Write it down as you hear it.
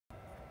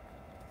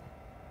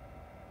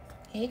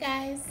Hey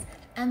guys,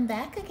 I'm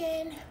back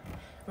again.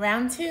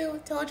 Round two.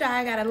 Told y'all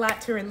I got a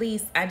lot to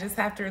release. I just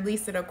have to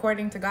release it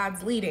according to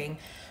God's leading.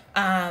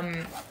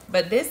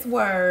 But this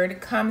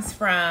word comes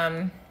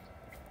from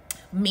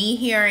me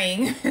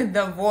hearing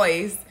the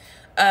voice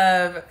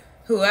of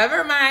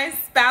whoever my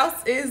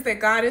spouse is that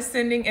God is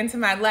sending into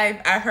my life.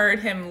 I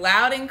heard him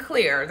loud and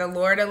clear. The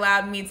Lord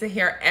allowed me to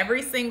hear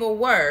every single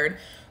word,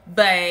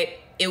 but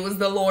it was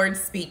the Lord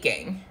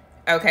speaking.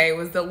 Okay, it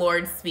was the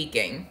Lord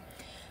speaking.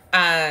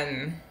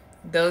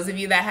 Those of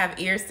you that have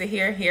ears to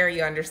hear,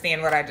 you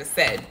understand what I just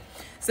said.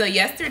 So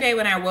yesterday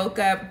when I woke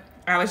up,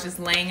 I was just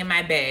laying in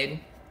my bed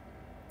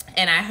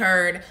and I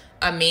heard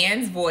a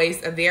man's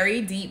voice, a very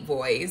deep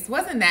voice.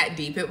 Wasn't that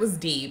deep, it was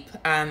deep.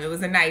 It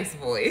was a nice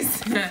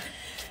voice.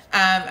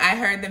 I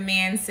heard the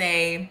man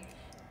say,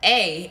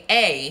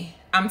 hey,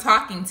 I'm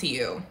talking to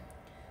you.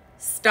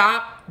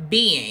 Stop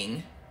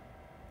being.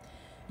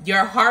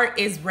 Your heart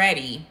is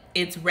ready.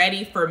 It's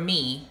ready for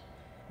me.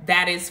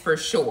 That is for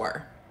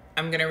sure.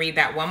 I'm going to read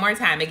that one more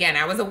time. Again,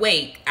 I was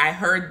awake. I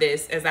heard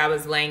this as I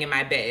was laying in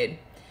my bed.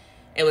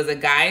 It was a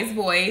guy's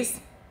voice,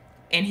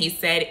 and he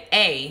said,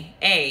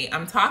 hey,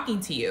 I'm talking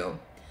to you.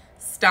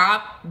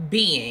 Stop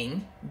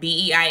being,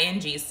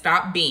 B-E-I-N-G,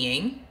 stop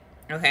being.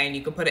 Okay, and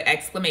you can put an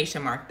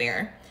exclamation mark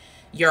there.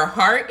 Your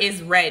heart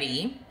is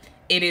ready.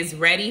 It is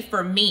ready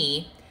for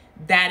me.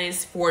 That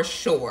is for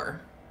sure.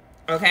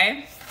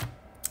 Okay?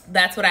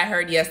 That's what I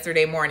heard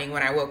yesterday morning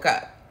when I woke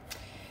up.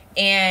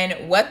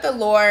 And what the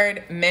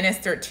Lord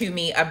ministered to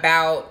me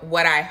about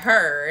what I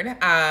heard,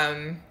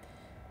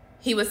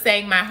 he was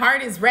saying my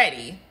heart is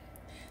ready.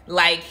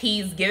 Like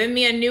he's given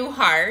me a new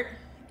heart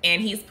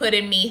and he's put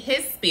in me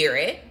his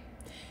spirit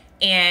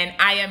and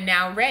I am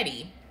now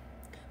ready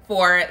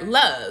for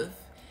love.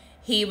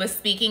 He was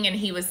speaking and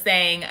he was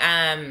saying,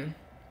 and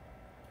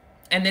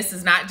this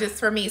is not just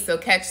for me, so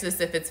catch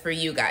this if it's for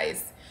you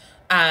guys.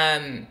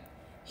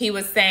 He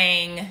was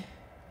saying,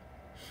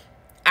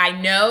 I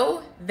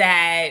know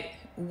that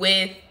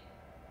with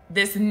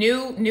this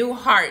new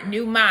heart,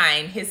 new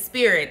mind, his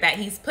spirit that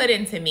he's put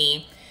into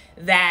me,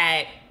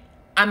 that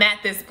I'm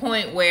at this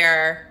point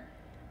where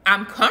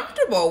I'm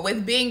comfortable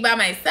with being by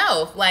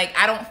myself. Like,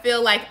 I don't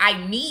feel like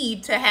I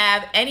need to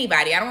have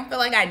anybody. I don't feel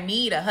like I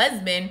need a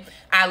husband.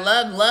 I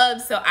love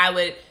love, so I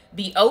would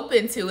be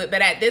open to it.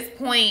 But at this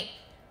point,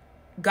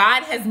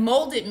 God has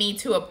molded me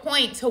to a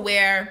point to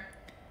where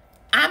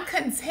I'm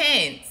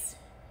content.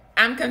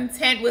 I'm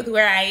content with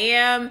where I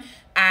am.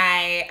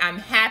 I'm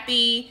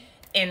happy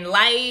in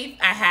life.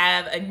 I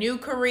have a new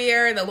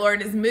career. The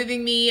Lord is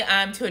moving me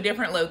to a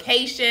different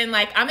location.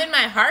 Like I'm in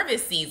my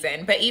harvest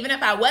season. But even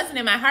if I wasn't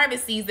in my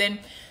harvest season,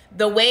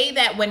 the way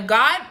that when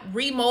God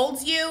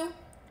remolds you,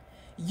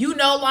 you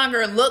no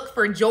longer look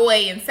for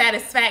joy and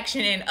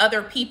satisfaction in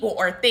other people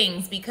or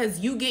things because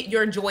you get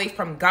your joy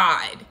from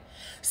God.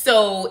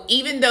 So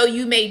even though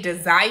you may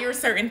desire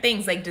certain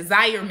things like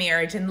desire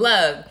marriage and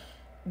love,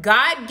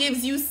 God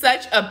gives you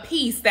such a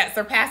peace that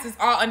surpasses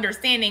all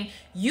understanding.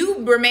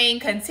 You remain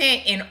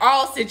content in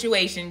all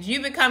situations.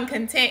 You become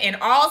content in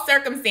all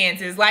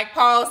circumstances, like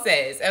Paul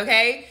says,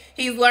 okay?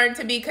 He's learned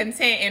to be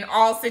content in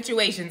all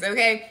situations,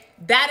 okay?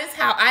 That is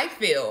how I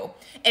feel.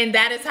 And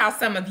that is how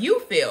some of you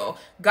feel.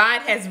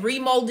 God has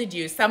remolded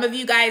you. Some of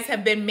you guys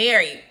have been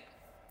married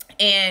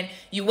and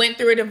you went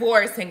through a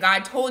divorce and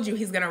God told you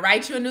he's going to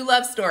write you a new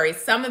love story.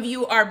 Some of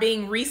you are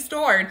being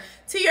restored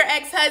to your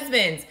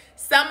ex-husbands.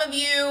 Some of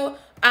you,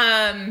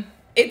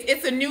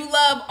 it's a new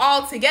love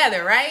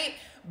altogether, right?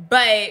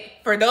 But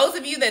for those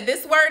of you that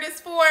this word is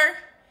for,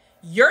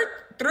 you're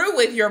through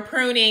with your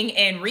pruning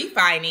and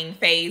refining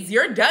phase.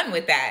 You're done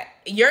with that.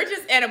 You're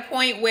just at a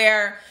point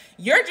where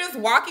you're just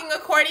walking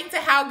according to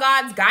how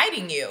God's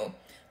guiding you.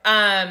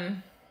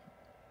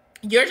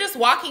 You're just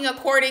walking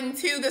according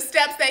to the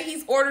steps that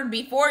he's ordered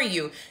before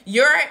you.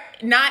 You're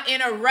not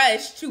in a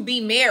rush to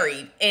be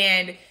married.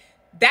 And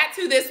that's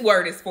who this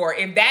word is for.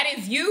 If that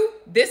is you,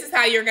 this is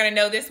how you're going to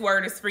know this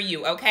word is for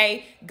you,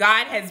 okay?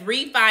 God has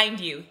refined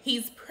you.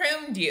 He's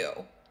pruned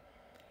you.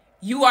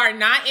 You are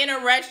not in a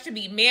rush to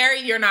be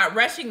married. You're not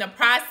rushing the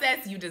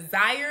process. You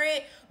desire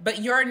it,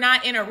 but you're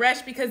not in a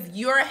rush because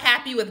you're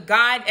happy with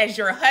God as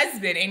your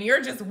husband and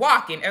you're just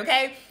walking,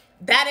 okay?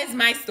 That is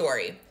my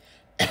story.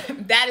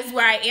 That is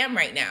where I am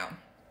right now.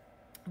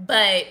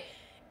 But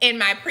in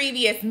my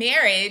previous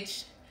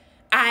marriage,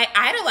 I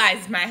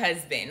idolized my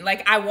husband.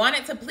 Like I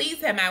wanted to please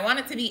him. I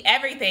wanted to be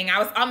everything. I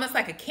was almost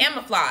like a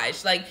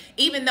camouflage. Like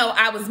even though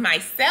I was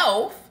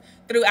myself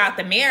throughout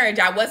the marriage,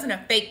 I wasn't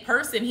a fake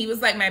person. He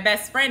was like my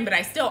best friend, but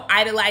I still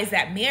idolized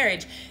that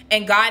marriage.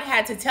 And God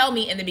had to tell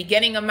me in the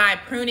beginning of my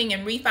pruning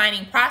and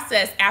refining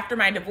process after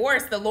my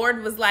divorce, the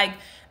Lord was like,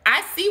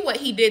 I see what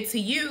he did to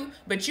you,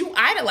 but you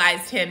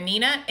idolized him,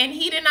 Nina, and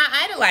he did not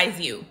idolize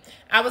you.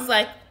 I was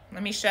like,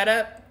 let me shut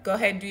up. Go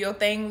ahead and do your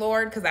thing,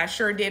 Lord, because I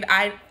sure did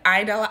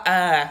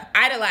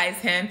idolize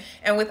him.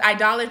 And with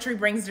idolatry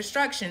brings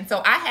destruction.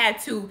 So I had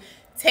to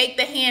take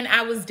the hand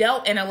I was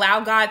dealt and allow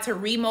God to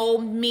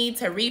remold me,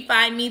 to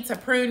refine me, to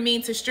prune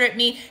me, to strip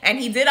me. And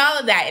he did all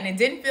of that, and it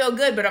didn't feel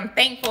good, but I'm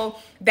thankful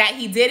that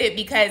he did it,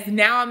 because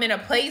now I'm in a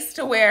place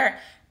to where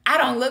I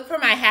don't look for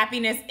my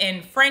happiness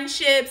in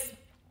friendships,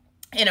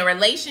 in a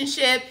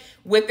relationship,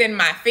 within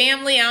my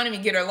family. I don't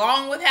even get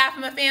along with half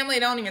of my family.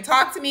 They don't even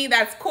talk to me.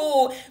 That's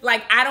cool.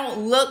 Like, I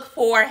don't look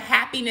for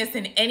happiness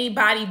in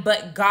anybody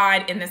but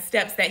God in the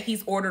steps that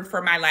he's ordered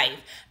for my life.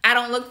 I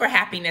don't look for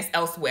happiness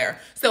elsewhere.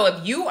 So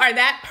if you are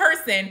that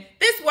person,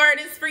 this word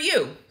is for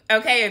you.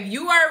 Okay? If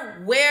you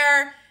are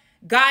where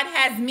God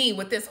has me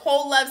with this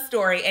whole love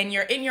story, and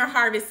you're in your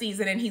harvest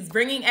season, and he's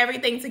bringing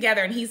everything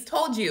together, and he's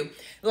told you,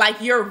 like,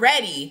 you're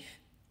ready,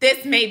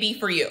 this may be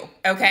for you,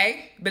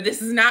 okay? But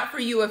this is not for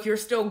you if you're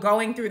still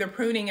going through the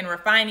pruning and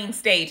refining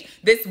stage.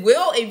 This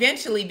will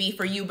eventually be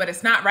for you, but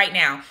it's not right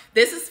now.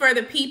 This is for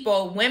the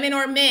people, women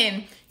or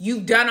men,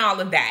 you've done all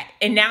of that,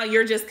 and now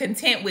you're just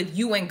content with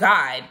you and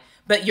God,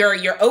 but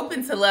you're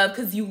open to love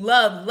because you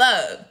love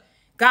love.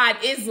 God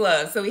is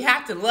love, so we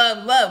have to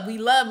love love. We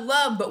love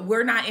love, but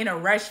we're not in a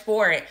rush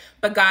for it.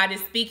 But God is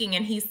speaking,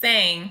 and he's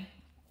saying,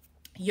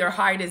 your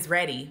heart is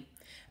ready.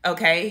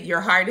 Okay,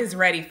 your heart is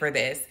ready for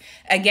this.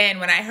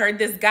 Again, when I heard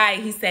this guy,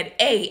 he said,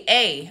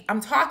 hey,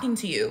 I'm talking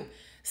to you.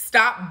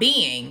 Stop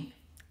being, !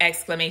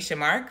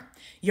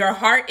 Your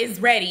heart is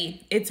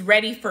ready. It's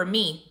ready for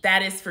me.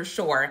 That is for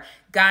sure.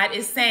 God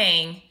is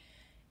saying,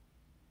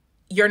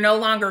 you're no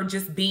longer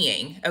just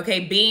being. Okay,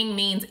 being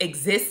means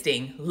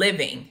existing,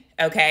 living.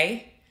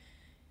 Okay.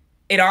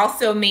 It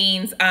also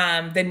means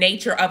the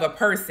nature of a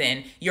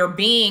person. Your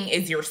being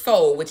is your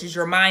soul, which is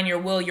your mind, your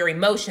will, your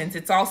emotions.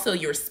 It's also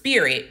your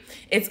spirit.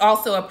 It's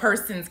also a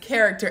person's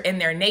character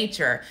and their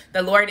nature.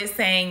 The Lord is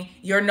saying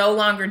you're no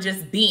longer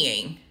just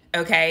being,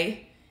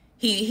 okay?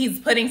 He's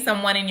putting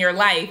someone in your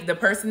life, the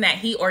person that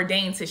he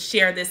ordained to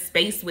share this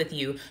space with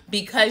you,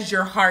 because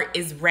your heart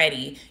is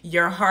ready.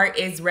 Your heart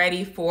is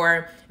ready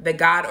for the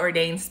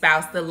God-ordained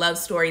spouse, the love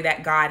story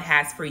that God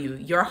has for you.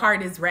 Your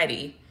heart is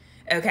ready,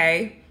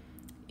 okay?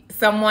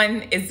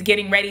 Someone is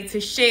getting ready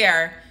to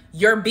share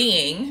your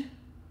being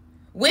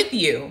with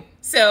you.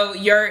 So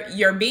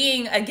your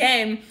being,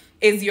 again,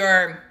 is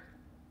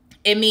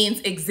it means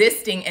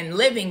existing and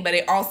living, but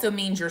it also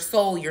means your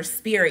soul, your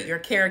spirit, your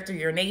character,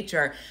 your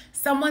nature.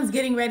 Someone's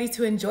getting ready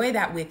to enjoy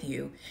that with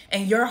you,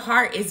 and your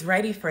heart is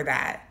ready for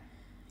that.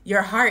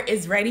 Your heart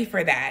is ready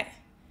for that.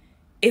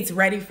 It's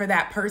ready for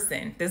that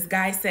person. This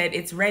guy said,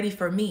 it's ready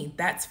for me.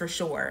 That's for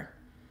sure.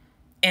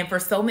 And for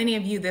so many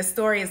of you, this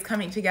story is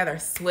coming together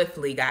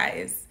swiftly,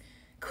 guys,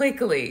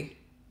 quickly.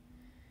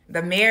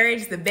 The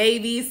marriage, the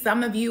babies,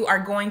 some of you are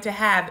going to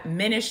have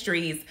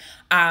ministries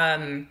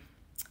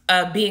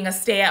of being a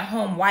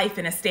stay-at-home wife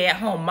and a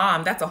stay-at-home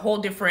mom. That's a whole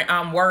different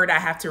word I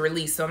have to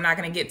release, so I'm not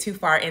going to get too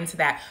far into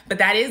that. But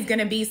that is going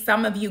to be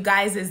some of you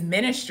guys'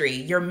 ministry.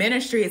 Your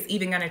ministry is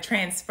even going to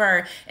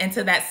transfer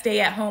into that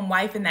stay-at-home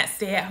wife and that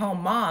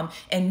stay-at-home mom.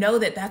 And know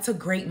that that's a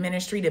great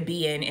ministry to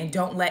be in, and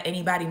don't let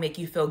anybody make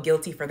you feel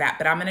guilty for that.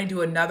 But I'm going to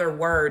do another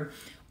word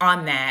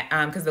on that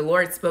because the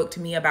Lord spoke to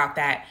me about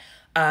that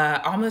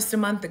almost a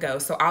month ago.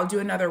 So I'll do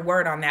another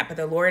word on that. But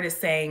the Lord is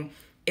saying,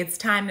 it's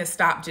time to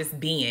stop just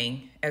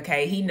being,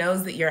 okay? He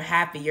knows that you're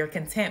happy, you're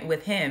content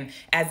with him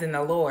as in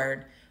the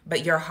Lord,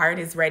 but your heart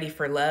is ready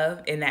for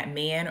love, and that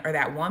man or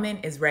that woman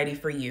is ready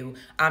for you.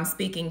 I'm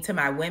speaking to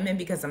my women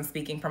because I'm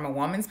speaking from a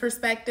woman's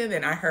perspective,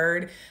 and I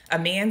heard a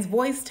man's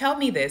voice tell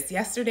me this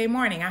yesterday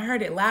morning. I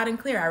heard it loud and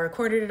clear. I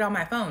recorded it on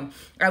my phone.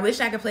 I wish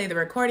I could play the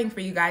recording for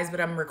you guys, but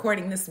I'm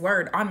recording this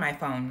word on my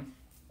phone.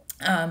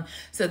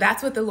 So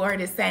that's what the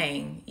Lord is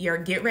saying.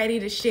 Get ready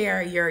to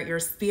share your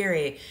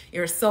spirit,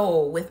 your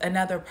soul with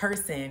another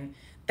person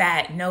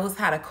that knows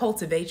how to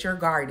cultivate your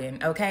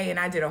garden, okay? And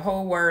I did a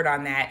whole word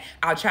on that.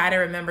 I'll try to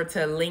remember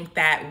to link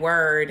that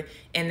word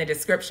in the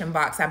description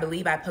box. I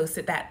believe I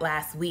posted that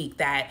last week,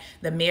 that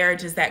the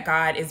marriages that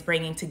God is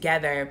bringing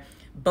together,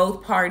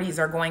 both parties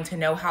are going to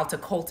know how to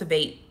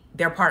cultivate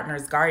their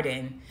partner's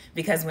garden,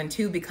 because when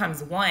two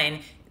becomes one.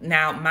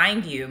 Now,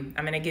 mind you,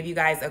 I'm going to give you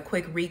guys a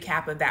quick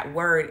recap of that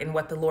word and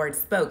what the Lord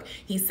spoke.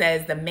 He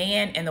says the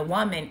man and the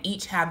woman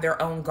each have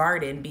their own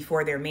garden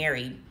before they're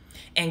married.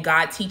 And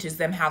God teaches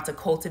them how to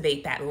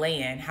cultivate that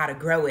land, how to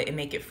grow it and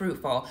make it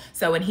fruitful.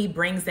 So when he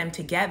brings them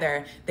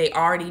together, they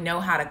already know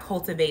how to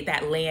cultivate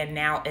that land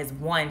now as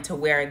one, to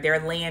where their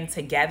land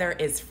together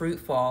is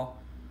fruitful.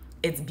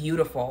 It's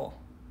beautiful.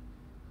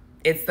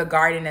 It's the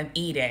Garden of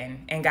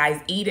Eden. And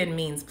guys, Eden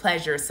means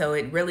pleasure. So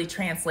it really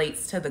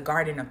translates to the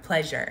Garden of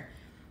Pleasure.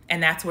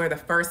 And that's where the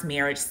first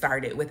marriage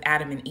started, with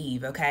Adam and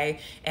Eve, okay?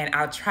 And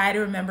I'll try to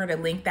remember to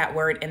link that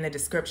word in the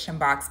description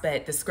box.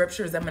 But the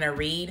scriptures I'm going to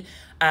read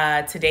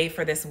today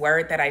for this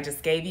word that I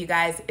just gave you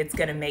guys, it's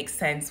going to make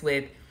sense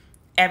with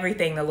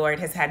everything the Lord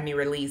has had me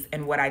release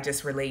and what I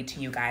just relayed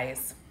to you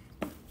guys.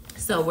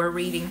 So we're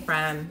reading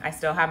from, I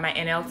still have my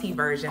NLT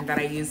version that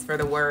I used for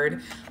the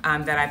word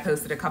that I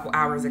posted a couple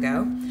hours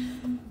ago.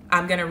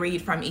 I'm going to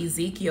read from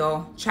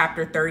Ezekiel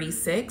chapter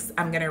 36.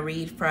 I'm going to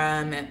read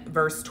from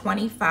verse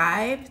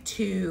 25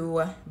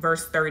 to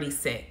verse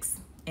 36.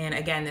 And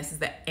again, this is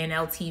the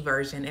NLT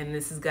version, and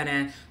this is going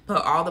to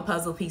put all the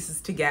puzzle pieces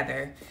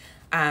together.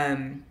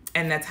 And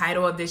the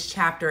title of this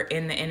chapter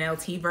in the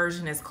NLT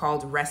version is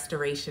called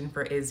Restoration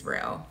for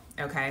Israel.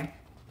 Okay.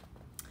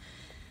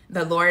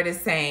 The Lord is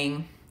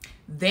saying,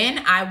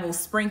 then I will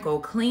sprinkle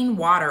clean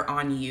water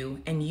on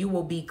you, and you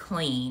will be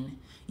clean.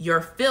 Your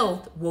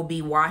filth will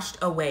be washed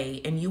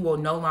away, and you will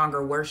no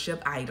longer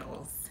worship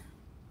idols.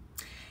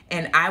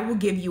 And I will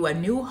give you a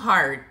new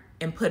heart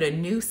and put a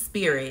new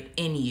spirit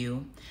in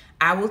you.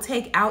 I will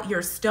take out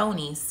your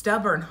stony,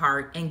 stubborn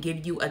heart and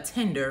give you a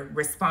tender,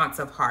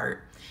 responsive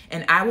heart.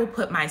 And I will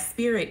put my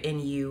spirit in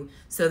you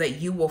so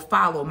that you will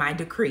follow my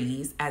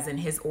decrees as in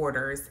his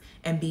orders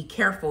and be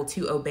careful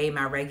to obey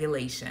my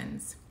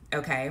regulations.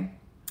 Okay?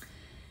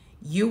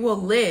 You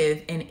will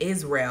live in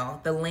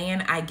Israel, the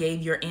land I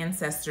gave your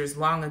ancestors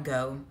long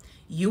ago.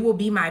 You will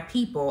be my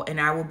people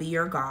and I will be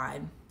your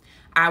God.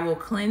 I will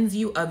cleanse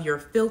you of your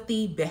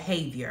filthy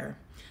behavior.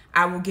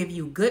 I will give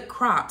you good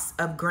crops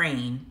of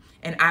grain,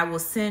 and I will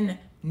send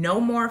no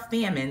more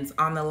famines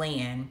on the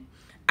land.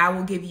 I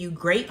will give you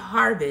great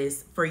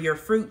harvests for your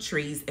fruit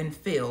trees and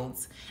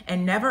fields,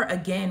 and never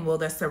again will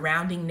the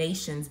surrounding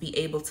nations be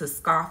able to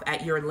scoff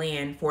at your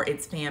land for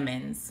its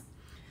famines.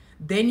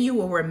 Then you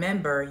will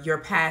remember your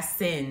past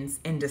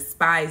sins and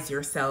despise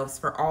yourselves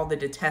for all the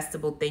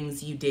detestable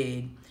things you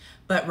did.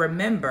 But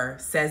remember,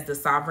 says the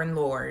sovereign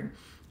Lord,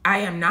 I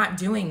am not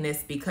doing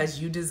this because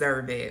you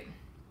deserve it.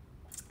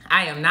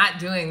 I am not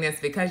doing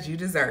this because you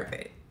deserve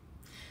it.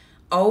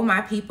 O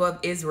my people of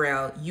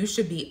Israel, you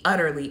should be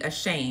utterly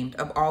ashamed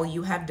of all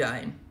you have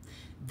done.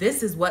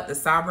 This is what the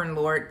sovereign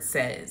Lord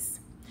says.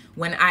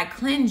 When I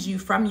cleanse you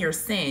from your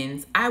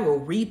sins, I will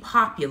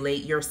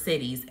repopulate your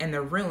cities and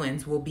the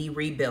ruins will be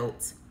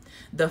rebuilt.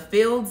 The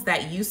fields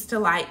that used to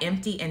lie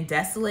empty and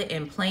desolate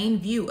in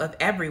plain view of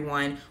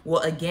everyone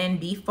will again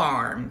be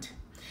farmed.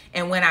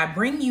 And when I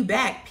bring you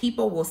back,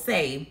 people will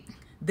say,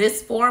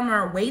 this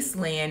former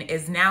wasteland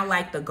is now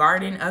like the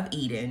Garden of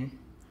Eden.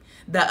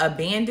 The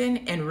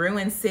abandoned and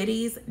ruined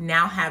cities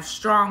now have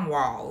strong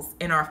walls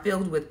and are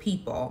filled with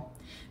people.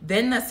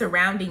 Then the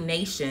surrounding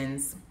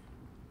nations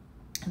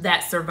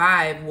that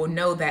survive will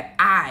know that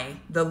I,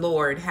 the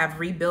Lord,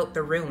 have rebuilt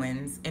the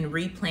ruins and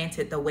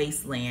replanted the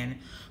wasteland.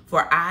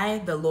 For I,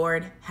 the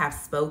Lord, have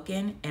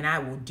spoken, and I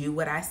will do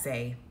what I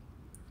say.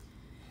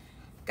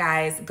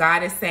 Guys,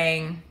 God is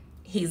saying,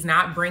 he's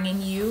not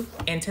bringing you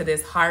into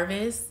this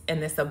harvest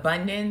and this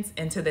abundance,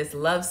 into this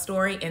love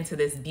story, into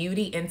this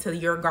beauty, into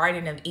your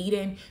Garden of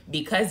Eden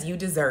because you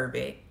deserve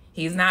it.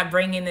 He's not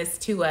bringing this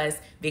to us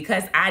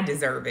because I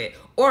deserve it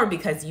or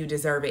because you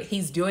deserve it.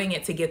 He's doing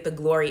it to get the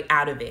glory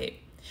out of it.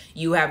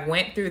 You have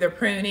went through the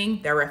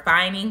pruning, the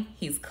refining.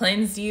 He's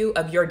cleansed you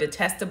of your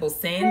detestable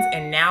sins.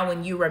 And now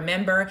when you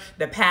remember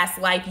the past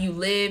life you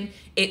lived,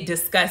 it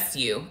disgusts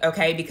you,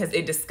 okay? Because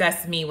it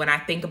disgusts me when I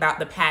think about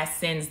the past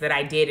sins that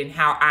I did and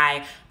how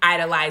I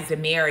idolized a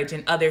marriage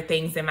and other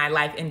things in my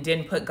life and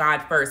didn't put God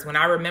first. When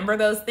I remember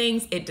those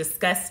things, it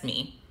disgusts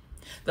me.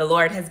 The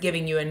Lord has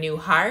given you a new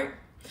heart,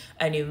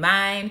 a new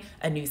mind,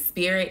 a new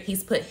spirit.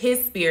 He's put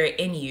his spirit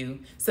in you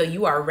so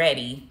you are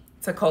ready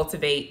to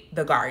cultivate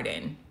the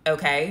garden,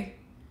 okay?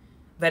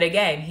 But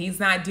again, he's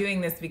not doing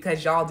this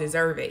because y'all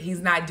deserve it. He's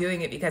not doing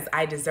it because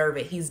I deserve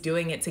it. He's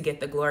doing it to get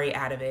the glory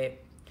out of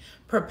it.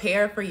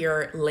 Prepare for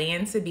your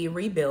land to be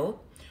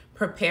rebuilt.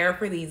 Prepare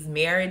for these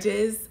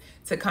marriages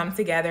to come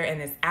together in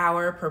this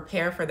hour.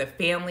 Prepare for the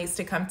families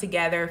to come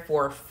together,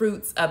 for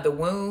fruits of the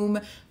womb.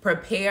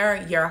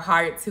 Prepare your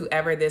hearts,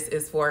 whoever this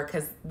is for,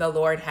 because the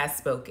Lord has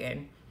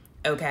spoken,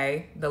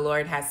 okay? The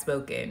Lord has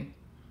spoken.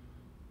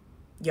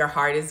 Your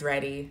heart is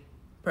ready.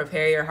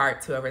 Prepare your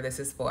heart to whoever this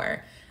is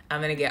for.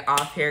 I'm going to get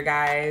off here,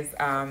 guys.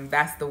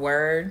 That's the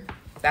word.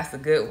 That's a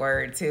good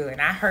word, too.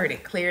 And I heard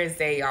it clear as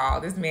day,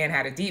 y'all. This man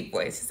had a deep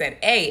voice. He said,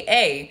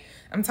 hey,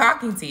 I'm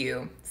talking to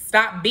you.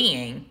 Stop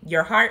being.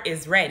 Your heart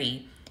is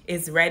ready.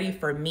 It's ready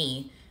for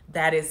me.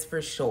 That is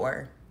for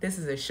sure. This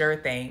is a sure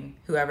thing,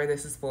 whoever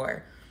this is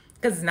for.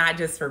 Because it's not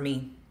just for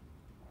me.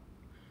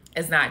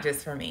 It's not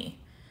just for me.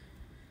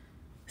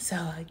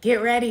 So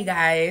get ready,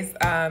 guys.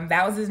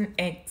 That was an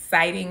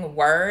exciting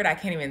word. I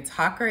can't even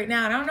talk right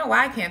now. And I don't know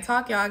why I can't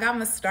talk, y'all. I got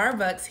my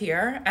Starbucks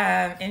here.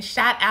 And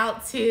shout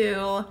out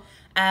to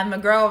my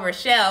girl,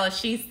 Rochelle.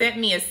 She sent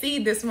me a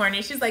seed this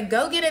morning. She's like,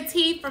 go get a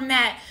tea from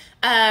that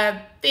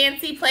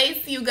fancy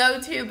place you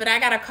go to, but I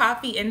got a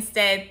coffee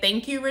instead.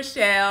 Thank you,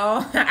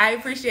 Rochelle. I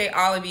appreciate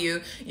all of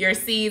you. Your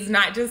seeds,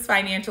 not just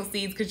financial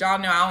seeds, because y'all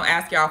know I don't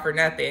ask y'all for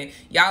nothing.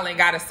 Y'all ain't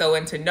got to sow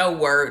into no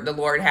word the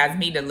Lord has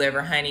me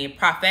deliver, honey.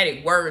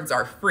 Prophetic words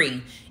are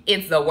free.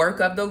 It's the work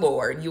of the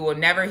Lord. You will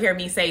never hear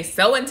me say,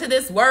 sow into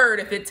this word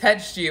if it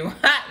touched you.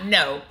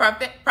 No,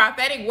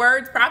 prophetic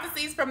words,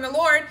 prophecies from the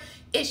Lord,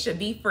 it should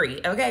be free,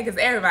 okay? Because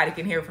everybody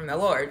can hear from the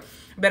Lord.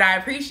 But I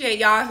appreciate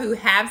y'all who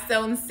have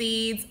sown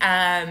seeds.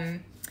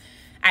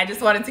 I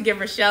just wanted to give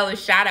Rochelle a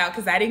shout out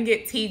because I didn't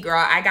get tea,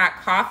 girl. I got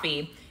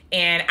coffee.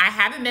 And I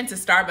haven't been to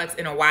Starbucks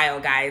in a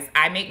while, guys.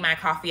 I make my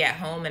coffee at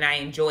home and I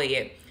enjoy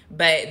it.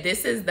 But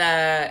this is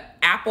the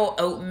apple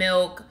oat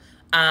milk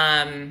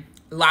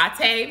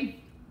latte.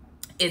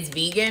 It's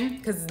vegan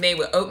because it's made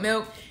with oat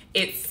milk.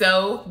 It's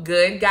so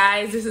good,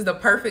 guys. This is the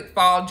perfect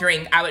fall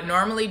drink. I would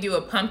normally do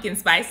a pumpkin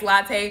spice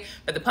latte,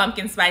 but the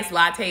pumpkin spice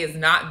latte is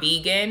not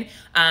vegan.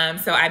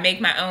 So I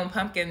make my own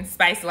pumpkin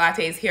spice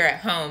lattes here at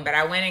home, but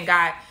I went and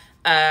got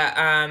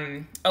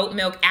oat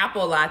milk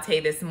apple latte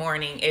this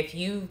morning. If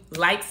you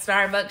like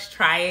Starbucks,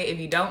 try it. If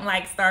you don't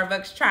like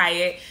Starbucks, try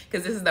it,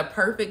 because this is the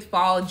perfect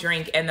fall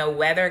drink. And the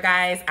weather,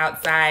 guys,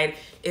 outside,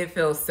 it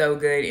feels so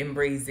good and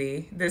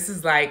breezy. This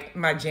is like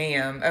my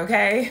jam,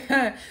 okay?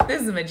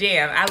 This is my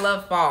jam. I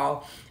love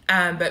fall.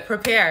 But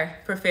prepare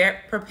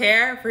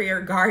for your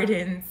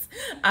gardens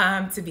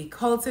to be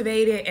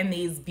cultivated and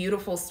these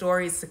beautiful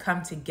stories to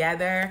come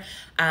together.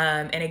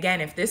 And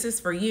again, if this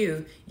is for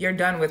you, you're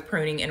done with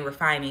pruning and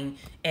refining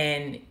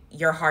and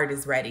your heart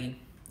is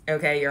ready.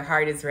 Okay, your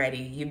heart is ready.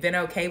 You've been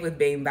okay with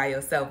being by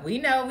yourself. We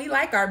know we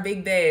like our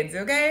big beds,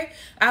 okay?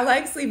 I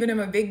like sleeping in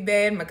my big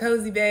bed, my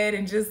cozy bed,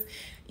 and just,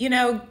 you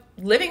know,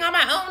 living on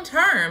my own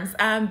terms.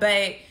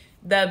 But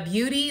the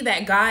beauty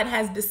that God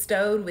has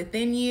bestowed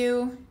within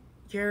you,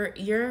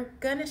 you're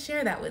gonna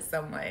share that with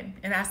someone,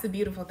 and that's the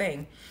beautiful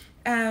thing.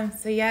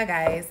 So yeah,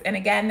 guys, and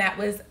again, that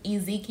was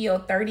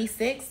Ezekiel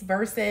 36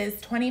 verses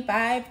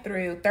 25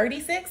 through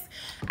 36.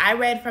 I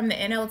read from the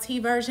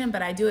NLT version,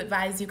 but I do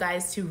advise you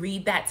guys to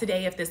read that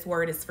today if this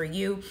word is for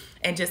you,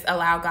 and just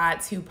allow God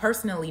to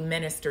personally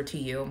minister to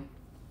you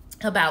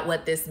about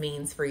what this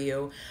means for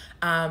you.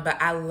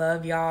 But I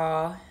love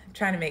y'all.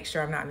 Trying to make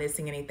sure I'm not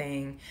missing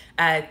anything.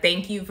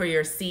 Thank you for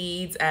your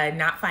seeds,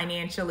 not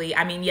financially.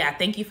 I mean, yeah,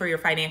 thank you for your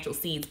financial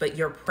seeds, but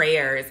your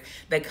prayers,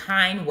 the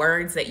kind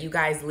words that you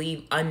guys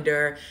leave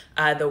under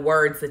the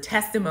words, the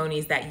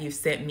testimonies that you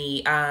sent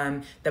me,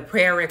 the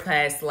prayer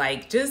requests,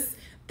 like, just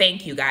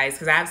thank you guys,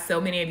 because I have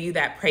so many of you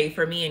that pray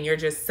for me and you're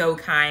just so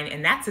kind.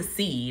 And that's a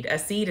seed. A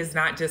seed is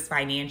not just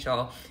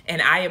financial.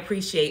 And I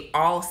appreciate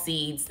all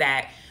seeds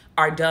that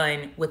are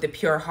done with a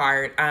pure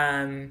heart.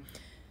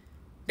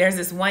 There's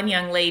this one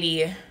young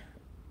lady,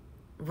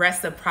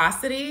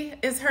 Reciprocity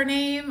is her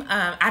name.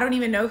 I don't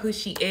even know who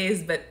she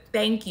is, but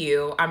thank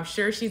you. I'm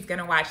sure she's going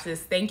to watch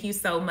this. Thank you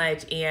so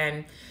much.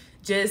 And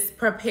just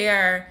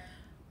prepare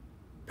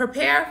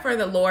for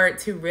the Lord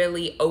to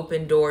really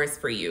open doors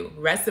for you.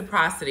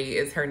 Reciprocity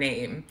is her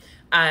name.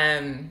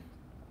 And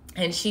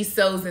she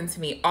sows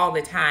into me all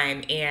the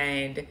time.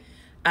 And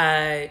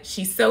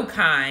she's so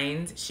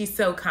kind, and she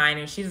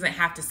doesn't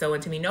have to sow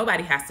into me.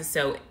 Nobody has to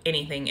sow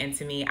anything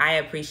into me. I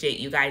appreciate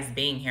you guys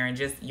being here and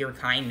just your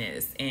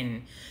kindness.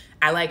 And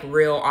I like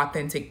real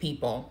authentic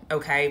people,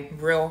 okay?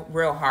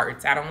 Real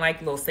hearts. I don't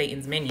like little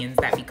Satan's minions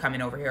that be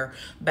coming over here.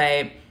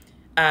 But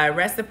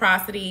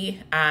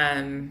Reciprocity,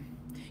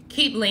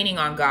 keep leaning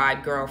on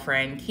God,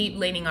 girlfriend. Keep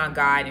leaning on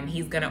God, and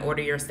he's going to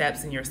order your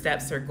steps, and your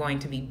steps are going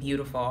to be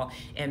beautiful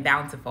and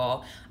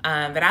bountiful.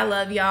 But I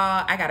love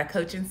y'all. I got a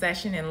coaching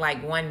session in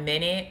like 1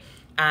 minute.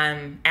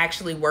 I'm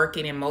actually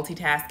working and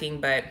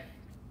multitasking, but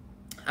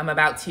I'm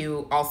about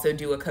to also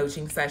do a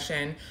coaching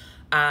session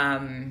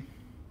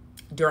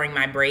during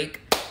my break.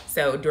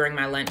 So during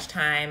my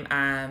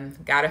lunchtime,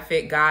 got to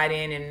fit God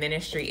in and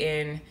ministry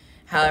in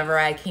however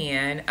I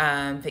can.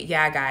 But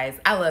yeah, guys,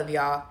 I love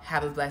y'all.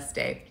 Have a blessed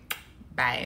day. Bye.